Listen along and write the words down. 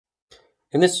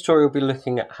In this tutorial, we'll be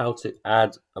looking at how to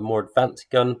add a more advanced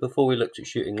gun. Before we looked at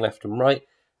shooting left and right,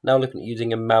 now looking at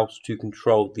using a mouse to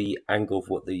control the angle of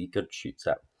what the gun shoots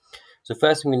at. So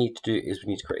first thing we need to do is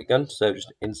we need to create a gun. So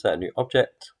just insert a new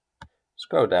object,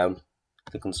 scroll down,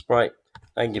 click on sprite,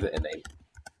 and give it a name.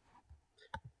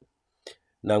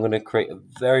 Now I'm going to create a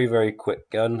very quick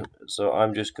gun. So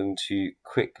I'm just going to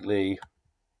quickly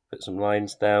put some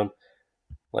lines down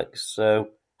like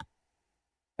so,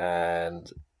 and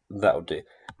that'll do.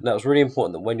 Now it's really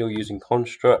important that when you're using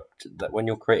construct, that when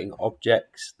you're creating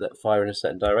objects that fire in a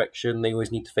certain direction, they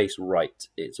always need to face right.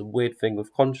 It's a weird thing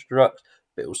with construct,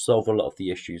 but it will solve a lot of the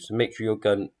issues. So make sure your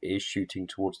gun is shooting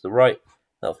towards the right.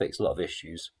 That'll fix a lot of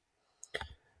issues.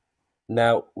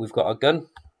 Now we've got our gun.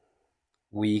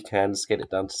 We can scale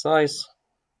it down to size,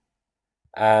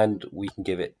 and we can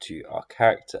give it to our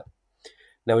character.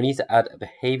 Now we need to add a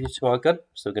behavior to our gun.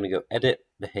 So we're going to go edit,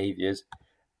 behaviors,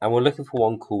 and we're looking for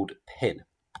one called pin.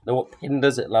 Now what pin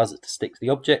does, it allows it to stick to the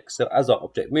object. So as our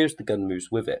object moves, the gun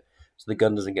moves with it. So the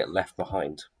gun doesn't get left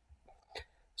behind.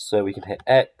 So we can hit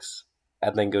X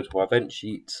and then go to our event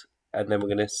sheet. And then we're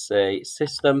going to say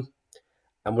system.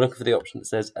 And we're looking for the option that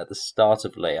says at the start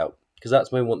of layout, because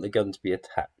that's when we want the gun to be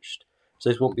attached. So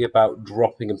this won't be about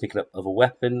dropping and picking up other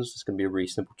weapons. It's going to be a really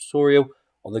simple tutorial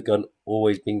on the gun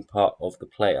always being part of the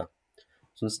player.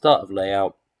 So in the start of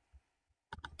layout,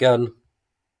 gun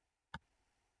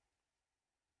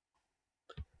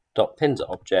dot pin to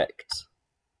object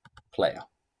player.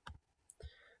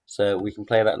 So we can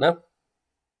play that now,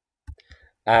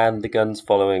 and the gun's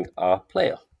following our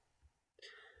player.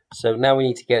 So now we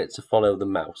need to get it to follow the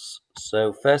mouse.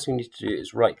 So first thing we need to do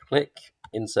is right click,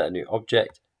 insert a new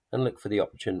object, and look for the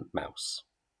option mouse.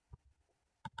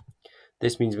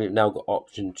 This means we've now got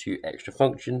option to extra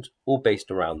functions, all based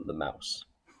around the mouse.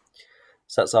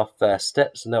 So that's our first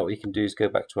step. So now what we can do is go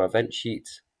back to our event sheet,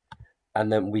 and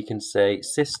then we can say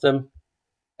system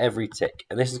every tick.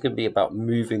 And this is going to be about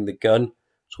moving the gun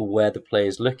to where the player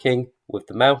is looking with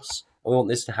the mouse. And we want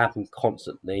this to happen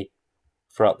constantly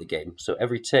throughout the game. So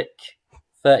every tick,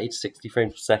 30 to 60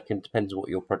 frames per second, depends on what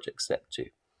your project's set to.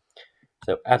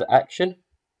 So add action,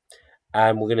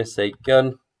 and we're going to say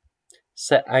gun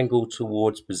set angle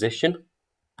towards position,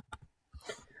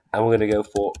 and we're going to go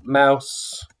for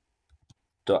mouse.x,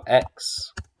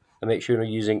 and make sure you're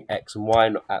using X and Y,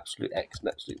 not absolute X and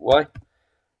absolute Y,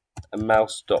 and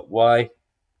mouse.y,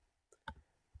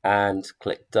 and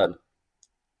click done.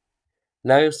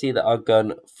 Now you'll see that our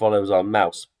gun follows our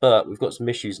mouse, but we've got some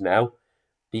issues now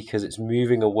because it's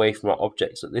moving away from our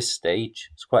object. So at this stage,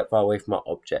 it's quite far away from our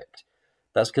object.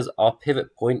 That's because our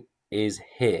pivot point is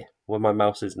here, where my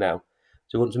mouse is now.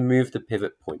 So we want to move the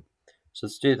pivot point. So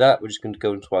to do that, we're just going to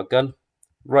go into our gun,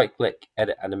 right click,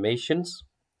 edit animations.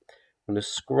 I'm going to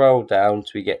scroll down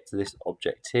till we get to this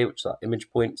object here, which is our image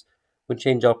point. We'll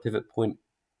change our pivot point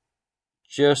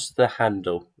just the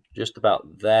handle, just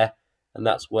about there, and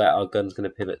that's where our gun's going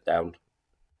to pivot down.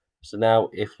 So now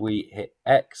if we hit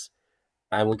X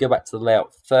and we go back to the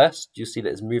layout first, you'll see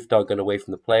that it's moved our gun away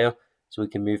from the player, so we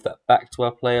can move that back to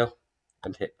our player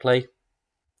and hit play.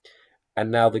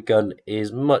 And now the gun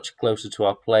is much closer to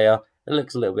our player. It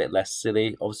looks a little bit less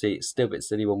silly. Obviously, it's still a bit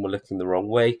silly when we're looking the wrong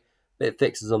way, but it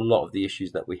fixes a lot of the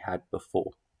issues that we had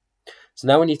before. So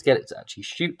now we need to get it to actually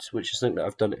shoot, which is something that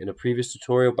I've done in a previous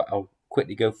tutorial, but I'll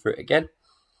quickly go through it again.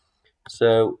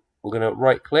 So we're going to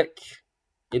right click,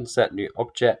 insert new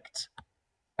object,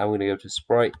 and we're going to go to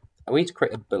sprite, and we need to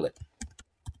create a bullet.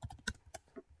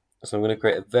 So I'm going to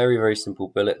create a very simple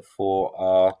bullet for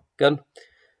our gun.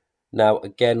 Now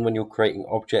again, when you're creating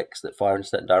objects that fire in a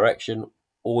certain direction,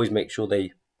 always make sure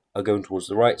they are going towards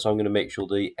the right. So I'm going to make sure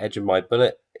the edge of my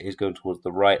bullet is going towards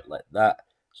the right like that.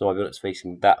 So my bullet's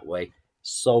facing that way.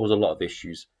 Solves a lot of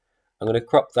issues. I'm going to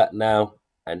crop that now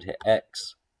and hit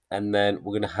X. And then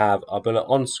we're going to have our bullet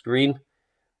on screen,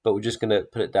 but we're just going to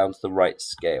put it down to the right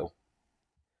scale.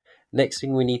 Next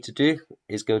thing we need to do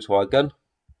is go to our gun,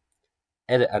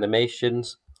 edit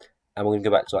animations, and we're going to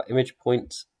go back to our image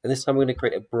point. And this time we're going to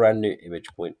create a brand new image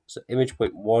point. So image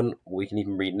point 1, we can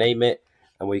even rename it,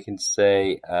 and we can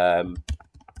say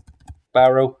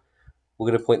barrel. We're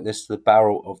going to point this to the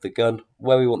barrel of the gun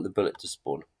where we want the bullet to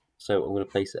spawn. So I'm going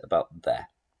to place it about there.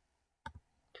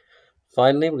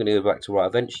 Finally, we're going to go back to our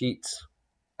event sheet,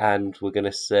 and we're going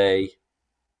to say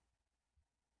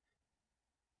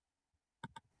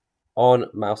on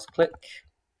mouse click,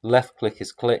 left click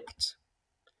is clicked.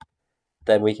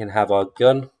 Then we can have our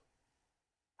gun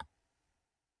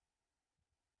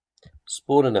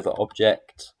spawn another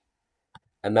object,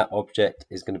 and that object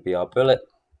is going to be our bullet,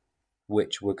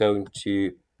 which we're going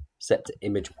to set to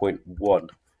image point 1.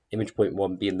 Image point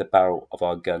 1 being the barrel of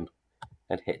our gun.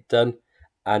 and hit done.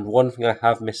 And one thing I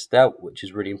have missed out, which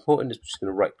is really important, is we're just going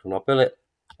to right click on our bullet,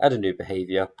 add a new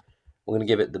behavior. We're going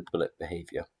to give it the bullet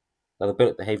behavior. Now the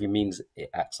bullet behavior means it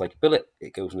acts like a bullet,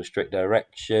 it goes in a straight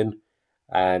direction,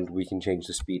 and we can change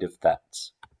the speed of that.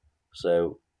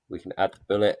 So we can add the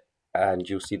bullet, and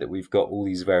you'll see that we've got all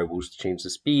these variables to change the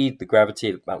speed, the gravity,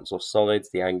 if it bounces off solids,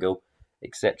 the angle,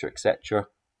 etc, etc.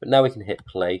 But now we can hit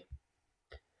play,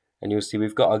 and you'll see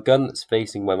we've got our gun that's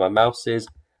facing where my mouse is,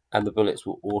 and the bullets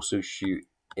will also shoot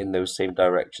in those same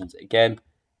directions again,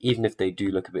 even if they do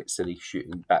look a bit silly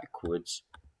shooting backwards.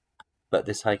 But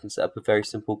this is how you can set up a very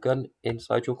simple gun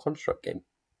inside your Construct game.